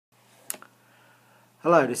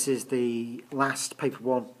Hello, this is the last Paper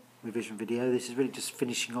 1 revision video. This is really just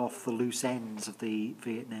finishing off the loose ends of the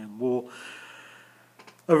Vietnam War.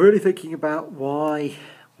 I'm really thinking about why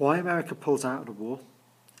America pulls out of the war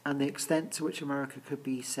and the extent to which America could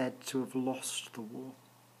be said to have lost the war.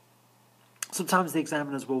 Sometimes the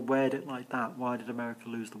examiners will word it like that: why did America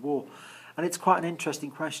lose the war? And it's quite an interesting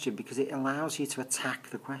question because it allows you to attack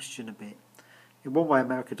the question a bit. In one way,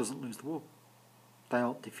 America doesn't lose the war. They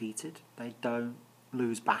aren't defeated. They don't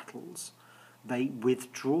lose battles. They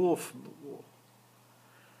withdraw from the war.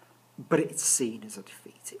 But it's seen as a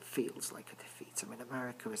defeat. It feels like a defeat. I mean,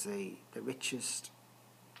 America is the richest,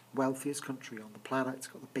 wealthiest country on the planet. It's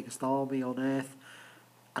got the biggest army on earth,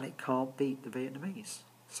 and it can't beat the Vietnamese.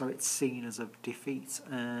 So it's seen as a defeat,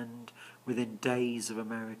 and within days of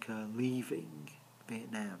America leaving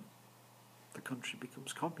Vietnam, the country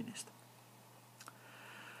becomes communist.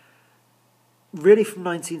 Really, from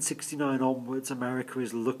 1969 onwards, America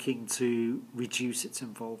is looking to reduce its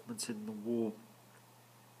involvement in the war.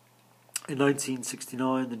 In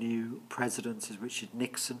 1969, the new president is Richard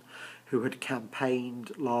Nixon, who had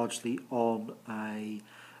campaigned largely on a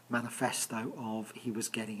manifesto of he was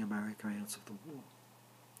getting America out of the war.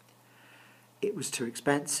 It was too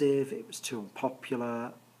expensive, it was too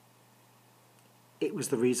unpopular. It was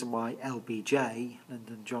the reason why LBJ,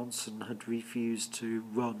 Lyndon Johnson, had refused to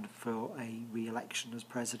run for a re-election as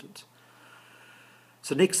president.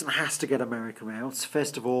 So Nixon has to get America out.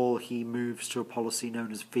 First of all, he moves to a policy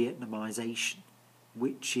known as Vietnamization,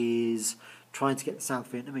 which is trying to get the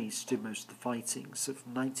South Vietnamese to do most of the fighting. So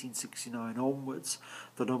from 1969 onwards,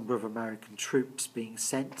 the number of American troops being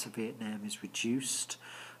sent to Vietnam is reduced.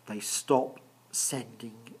 They stop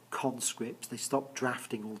sending conscripts. They stop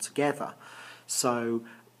drafting altogether. So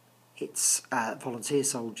it's volunteer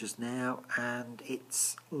soldiers now, and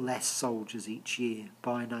it's less soldiers each year.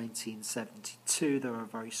 By 1972, there are a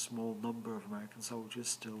very small number of American soldiers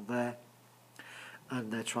still there,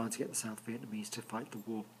 and they're trying to get the South Vietnamese to fight the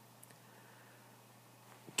war.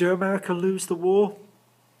 Do America lose the war?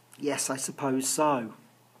 Yes, I suppose so.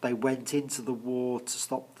 They went into the war to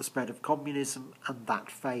stop the spread of communism, and that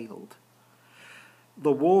failed.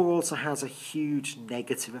 The war also has a huge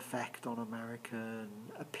negative effect on American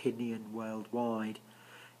opinion worldwide.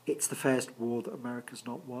 It's the first war that America's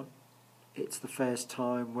not won. It's the first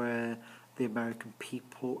time where the American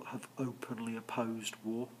people have openly opposed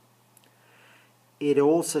war. It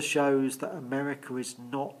also shows that America is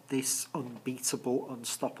not this unbeatable,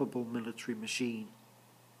 unstoppable military machine.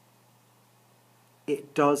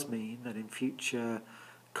 It does mean that in future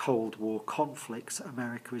Cold War conflicts,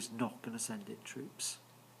 America is not going to send in troops.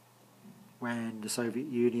 When the Soviet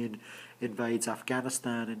Union invades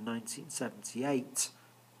Afghanistan in 1978,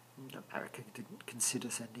 America didn't consider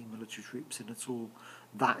sending military troops in at all.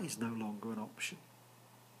 That is no longer an option.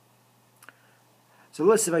 So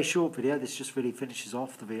this is a very short video. This just really finishes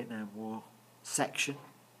off the Vietnam War section.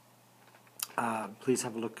 Please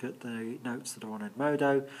have a look at the notes that are on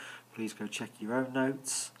Edmodo. Please go check your own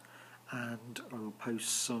notes. And I will post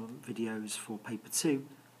some videos for Paper 2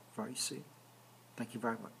 very soon. Thank you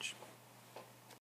very much.